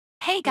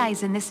Hey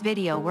guys, in this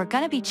video we're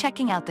gonna be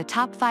checking out the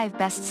top 5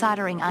 best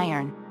soldering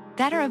iron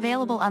that are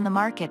available on the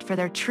market for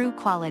their true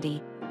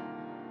quality.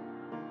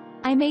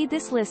 I made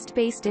this list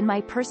based in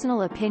my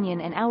personal opinion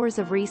and hours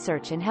of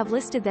research and have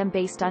listed them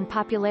based on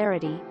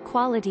popularity,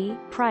 quality,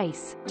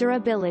 price,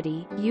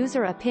 durability,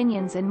 user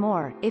opinions and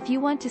more. If you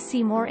want to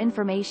see more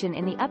information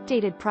in the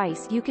updated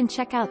price, you can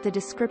check out the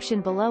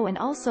description below and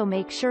also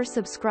make sure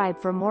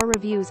subscribe for more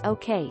reviews.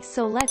 Okay,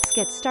 so let's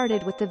get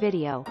started with the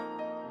video.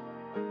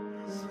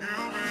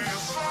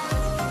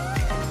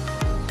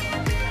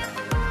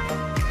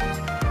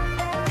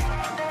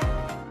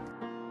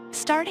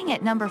 Starting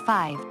at number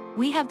 5,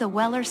 we have the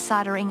Weller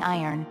Soldering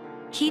Iron.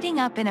 Heating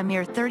up in a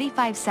mere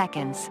 35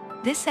 seconds,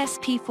 this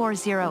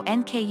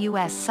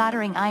SP40NKUS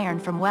soldering iron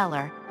from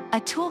Weller,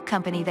 a tool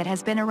company that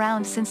has been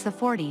around since the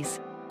 40s,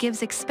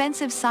 gives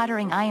expensive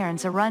soldering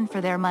irons a run for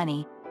their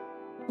money.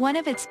 One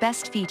of its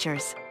best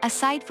features,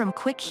 aside from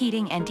quick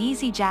heating and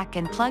easy jack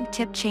and plug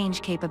tip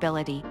change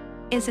capability,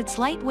 is its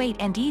lightweight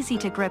and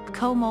easy-to-grip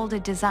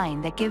co-molded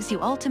design that gives you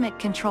ultimate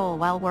control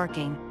while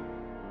working.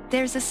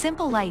 There's a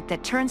simple light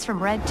that turns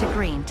from red to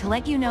green to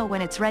let you know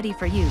when it's ready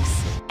for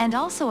use, and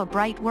also a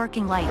bright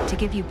working light to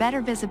give you better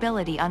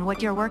visibility on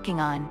what you're working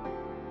on.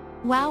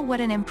 Wow,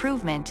 what an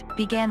improvement,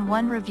 began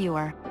one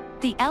reviewer.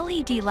 The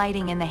LED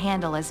lighting in the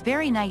handle is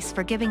very nice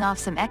for giving off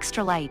some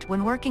extra light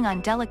when working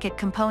on delicate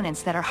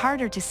components that are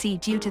harder to see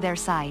due to their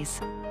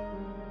size.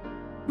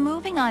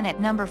 Moving on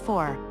at number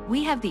 4,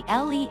 we have the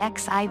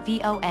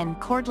LEXIVON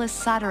Cordless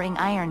Soldering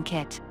Iron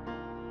Kit.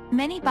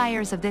 Many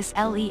buyers of this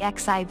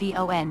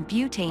LEXIVON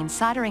butane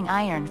soldering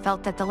iron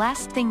felt that the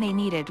last thing they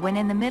needed when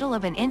in the middle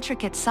of an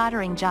intricate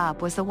soldering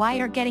job was the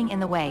wire getting in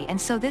the way,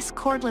 and so this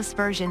cordless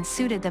version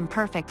suited them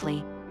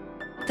perfectly.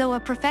 Though a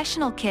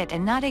professional kit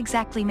and not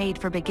exactly made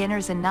for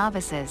beginners and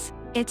novices,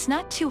 it's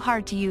not too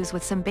hard to use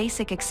with some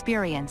basic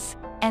experience,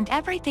 and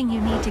everything you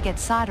need to get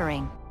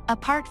soldering,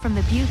 apart from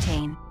the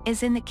butane,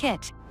 is in the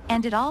kit,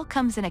 and it all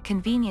comes in a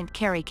convenient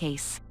carry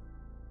case.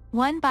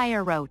 One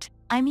buyer wrote,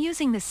 "I'm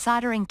using this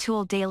soldering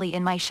tool daily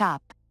in my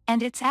shop,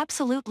 and it's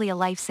absolutely a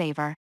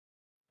lifesaver.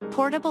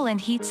 Portable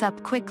and heats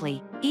up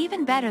quickly,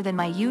 even better than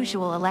my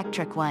usual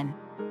electric one.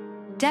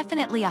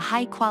 Definitely a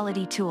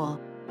high-quality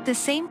tool." The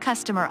same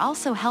customer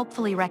also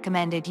helpfully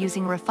recommended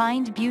using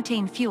refined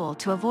butane fuel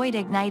to avoid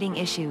igniting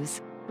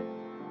issues.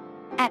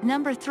 At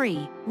number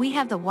 3, we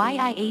have the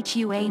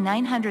Yihua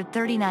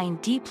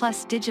 939D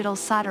Plus Digital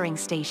Soldering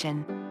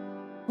Station.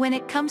 When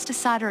it comes to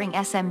soldering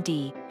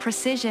SMD,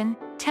 precision,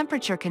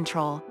 temperature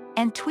control,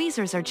 and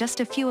tweezers are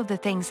just a few of the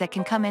things that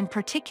can come in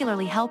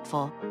particularly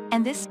helpful,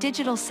 and this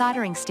digital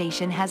soldering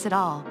station has it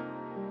all.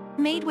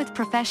 Made with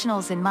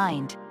professionals in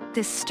mind,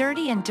 this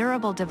sturdy and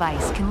durable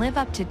device can live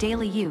up to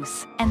daily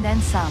use, and then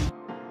some.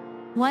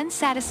 One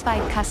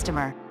satisfied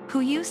customer, who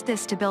used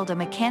this to build a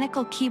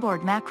mechanical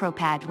keyboard macro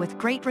pad with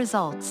great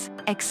results,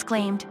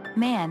 exclaimed,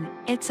 "Man,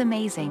 it's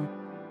amazing.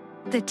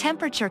 The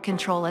temperature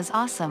control is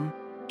awesome.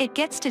 It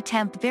gets to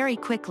temp very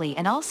quickly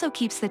and also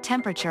keeps the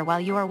temperature while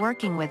you are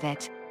working with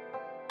it."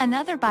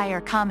 Another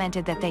buyer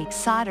commented that they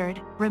soldered,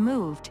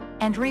 removed,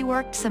 and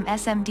reworked some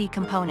SMD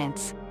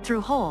components through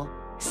hole,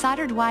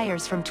 soldered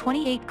wires from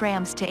 28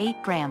 grams to 8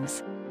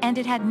 grams, and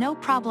it had no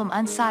problem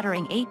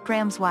unsoldering 8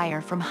 grams wire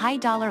from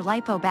high-dollar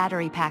LiPo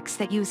battery packs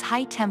that use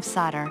high-temp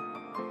solder.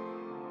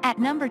 At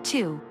number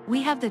 2,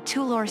 we have the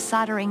Tull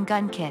Soldering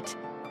Gun Kit.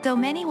 Though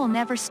many will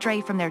never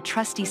stray from their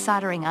trusty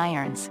soldering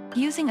irons,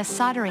 using a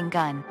soldering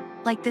gun,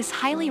 like this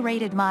highly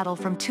rated model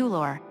from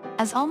Tull,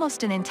 is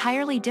almost an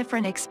entirely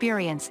different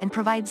experience and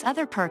provides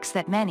other perks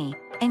that many,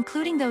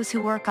 including those who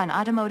work on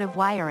automotive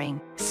wiring,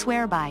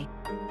 swear by.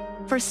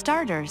 For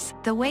starters,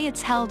 the way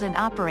it's held and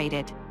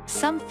operated,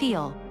 some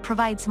feel,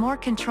 provides more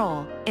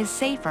control, is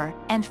safer,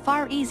 and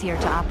far easier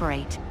to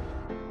operate.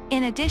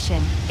 In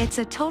addition, it's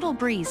a total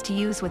breeze to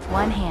use with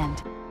one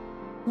hand.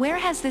 "Where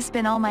has this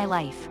been all my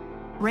life?"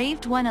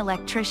 raved one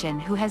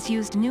electrician who has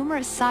used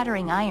numerous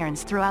soldering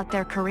irons throughout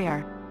their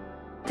career.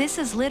 "This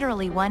is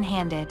literally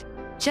one-handed.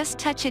 Just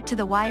touch it to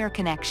the wire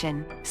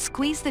connection,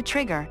 squeeze the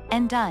trigger,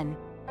 and done.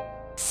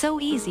 So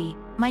easy,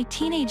 my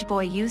teenage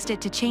boy used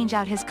it to change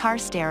out his car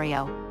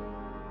stereo."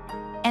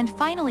 And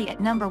finally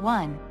at number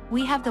 1,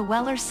 we have the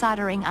Weller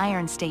Soldering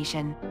Iron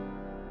Station.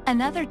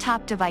 Another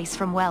top device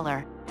from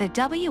Weller, the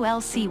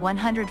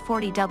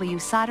WLC140W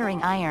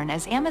Soldering Iron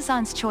is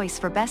Amazon's choice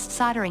for best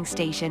soldering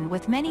station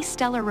with many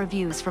stellar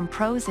reviews from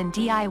pros and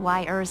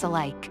DIYers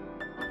alike.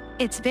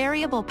 Its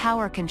variable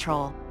power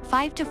control,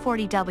 5 to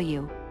 40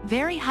 W,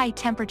 very high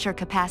temperature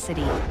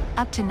capacity,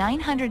 up to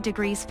 900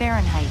 degrees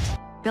Fahrenheit,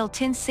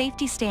 built-in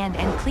safety stand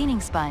and cleaning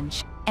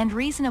sponge, and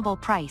reasonable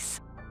price,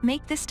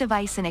 make this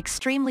device an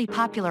extremely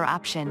popular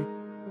option.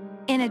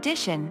 In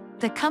addition,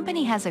 the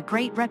company has a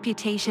great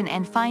reputation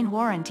and fine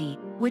warranty,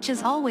 which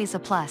is always a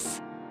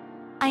plus.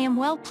 "I am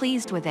well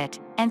pleased with it,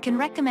 and can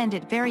recommend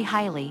it very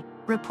highly,"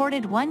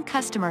 reported one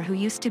customer who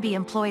used to be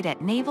employed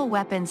at naval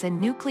weapons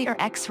and nuclear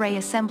X-ray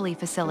assembly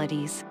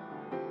facilities.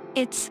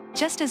 "It's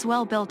just as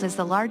well built as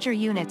the larger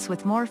units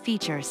with more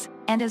features,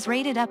 and is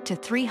rated up to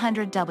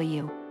 300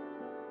 W.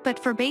 But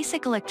for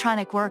basic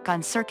electronic work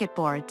on circuit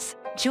boards,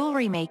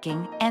 jewelry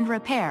making, and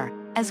repair,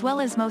 as well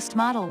as most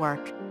model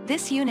work,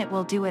 this unit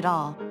will do it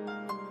all.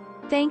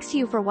 Thanks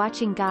you for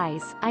watching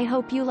guys, I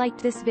hope you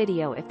liked this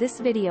video. If this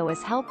video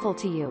is helpful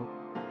to you,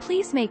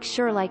 please make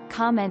sure like,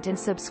 comment and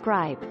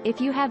subscribe.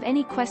 If you have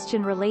any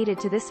question related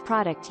to this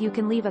product you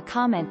can leave a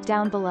comment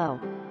down below.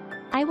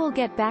 I will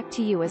get back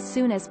to you as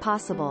soon as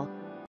possible.